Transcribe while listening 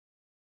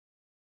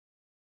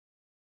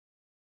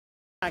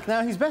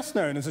Now, he's best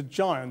known as a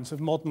giant of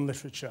modern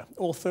literature,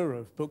 author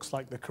of books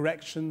like The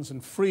Corrections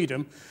and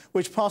Freedom,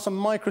 which pass a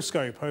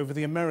microscope over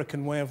the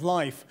American way of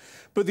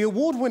life. But the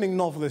award-winning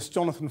novelist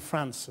Jonathan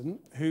Franzen,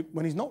 who,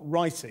 when he's not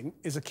writing,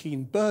 is a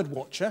keen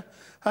birdwatcher,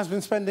 has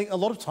been spending a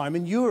lot of time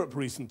in Europe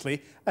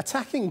recently,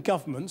 attacking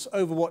governments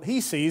over what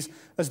he sees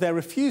as their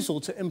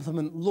refusal to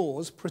implement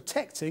laws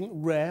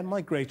protecting rare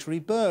migratory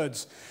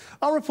birds.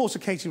 Our reporter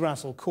Katie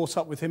Razzle caught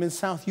up with him in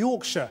South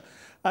Yorkshire,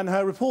 and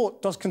her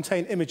report does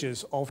contain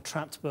images of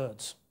trapped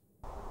birds.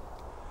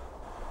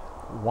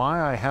 Why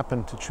I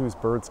happen to choose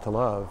birds to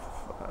love,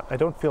 I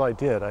don't feel I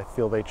did. I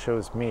feel they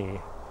chose me.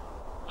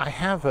 I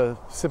have a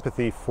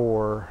sympathy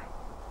for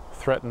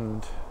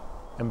threatened,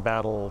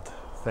 embattled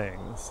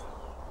things.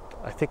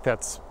 I think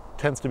that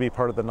tends to be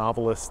part of the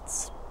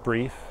novelist's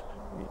brief.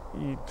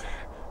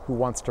 Who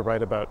wants to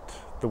write about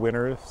the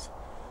winners?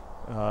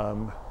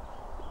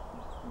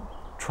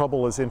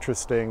 Trouble is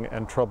interesting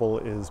and trouble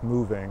is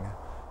moving.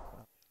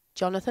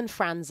 Jonathan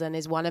Franzen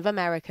is one of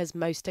America's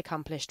most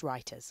accomplished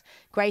writers,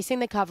 gracing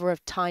the cover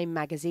of Time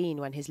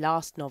magazine when his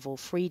last novel,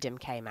 Freedom,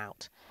 came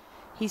out.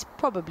 He's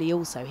probably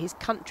also his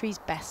country's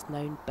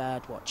best-known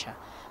birdwatcher,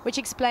 which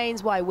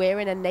explains why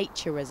we're in a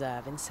nature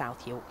reserve in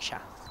South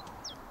Yorkshire.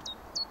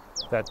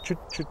 That chit,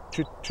 chit,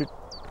 chit, chit.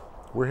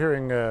 We're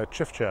hearing a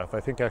chiff-chaff, I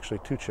think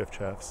actually two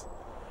chiff-chaffs.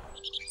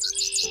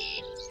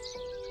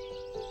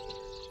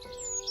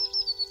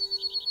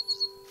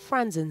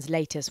 Franzen's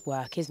latest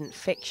work isn't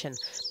fiction,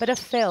 but a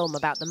film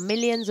about the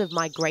millions of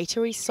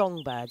migratory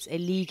songbirds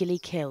illegally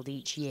killed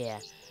each year.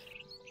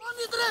 Why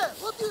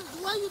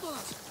are you doing?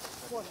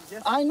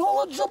 I know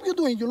what job you're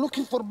doing. You're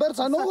looking for birds.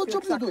 I know what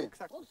job you're doing.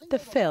 The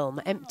film,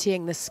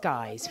 Emptying the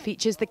Skies,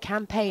 features the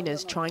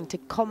campaigners trying to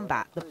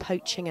combat the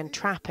poaching and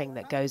trapping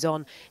that goes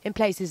on in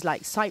places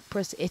like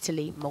Cyprus,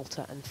 Italy,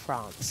 Malta and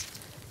France.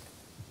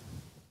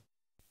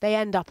 They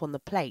end up on the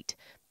plate.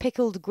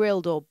 Pickled,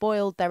 grilled or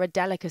boiled, they're a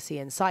delicacy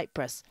in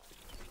Cyprus.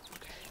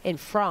 In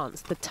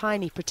France, the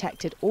tiny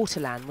protected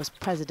ortolan was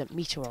President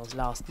Mitterrand's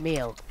last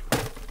meal.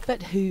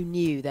 But who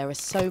knew there are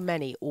so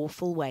many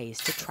awful ways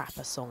to trap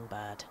a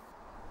songbird?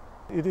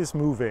 It is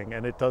moving,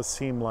 and it does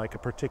seem like a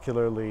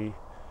particularly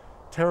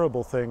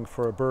terrible thing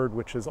for a bird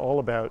which is all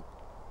about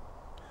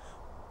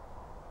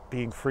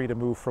being free to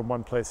move from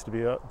one place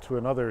to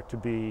another, to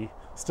be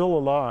still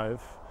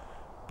alive,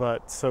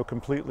 but so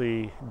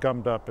completely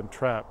gummed up and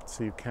trapped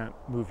so you can't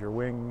move your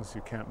wings,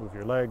 you can't move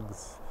your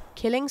legs.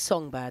 Killing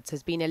songbirds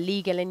has been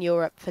illegal in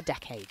Europe for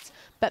decades,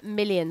 but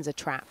millions are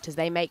trapped as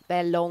they make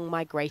their long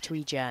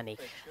migratory journey,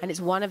 and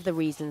it's one of the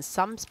reasons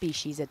some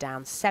species are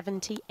down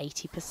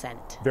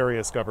 70–80%.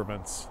 Various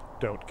governments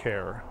don't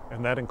care,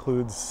 and that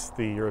includes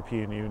the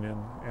European Union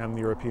and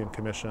the European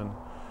Commission.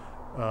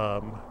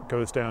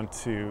 Goes down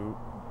to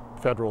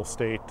federal,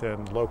 state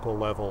and local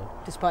level.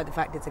 Despite the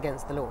fact it's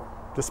against the law?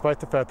 Despite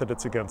the fact that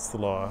it's against the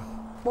law.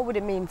 What would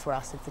it mean for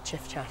us if the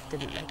chiff-chaff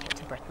didn't make it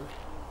to Britain?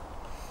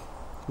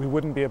 We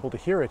wouldn't be able to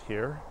hear it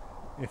here.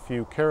 If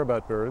you care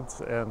about birds,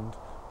 and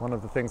one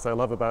of the things I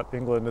love about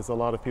England is a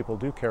lot of people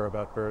do care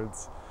about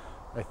birds,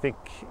 I think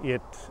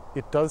it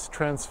does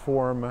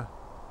transform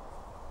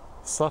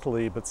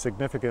subtly but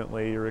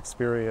significantly your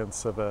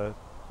experience of a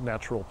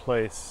natural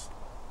place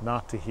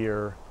not to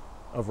hear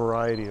a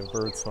variety of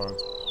bird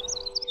songs.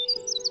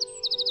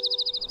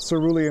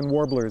 Cerulean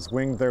warblers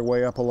winged their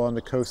way up along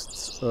the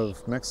coasts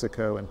of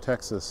Mexico and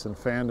Texas and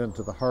fanned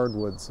into the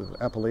hardwoods of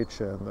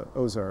Appalachia and the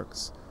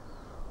Ozarks.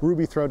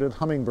 Ruby-throated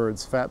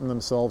hummingbirds fattened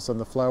themselves on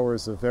the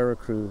flowers of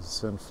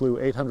Veracruz and flew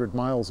 800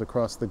 miles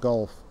across the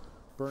Gulf.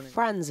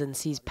 Franzen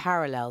sees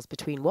parallels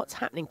between what's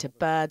happening to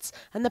birds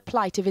and the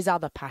plight of his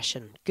other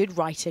passion, good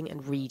writing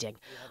and reading,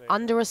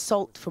 under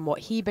assault from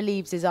what he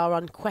believes is our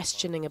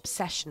unquestioning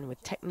obsession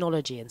with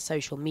technology and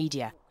social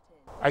media.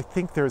 I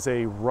think there's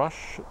a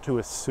rush to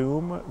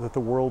assume that the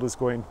world is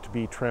going to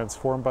be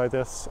transformed by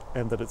this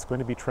and that it's going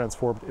to be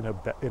transformed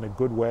in a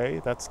good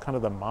way. That's kind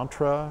of the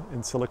mantra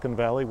in Silicon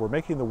Valley. We're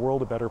making the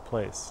world a better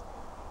place.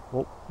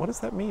 Well, what does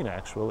that mean,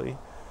 actually?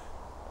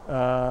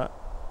 I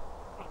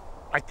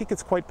think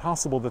it's quite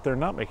possible that they're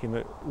not making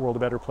the world a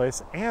better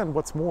place. And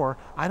what's more,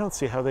 I don't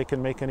see how they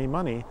can make any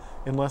money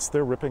unless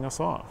they're ripping us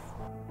off.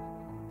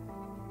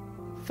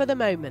 For the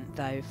moment,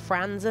 though,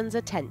 Franzen's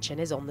attention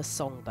is on the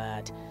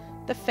songbird.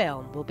 The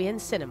film will be in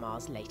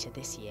cinemas later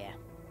this year.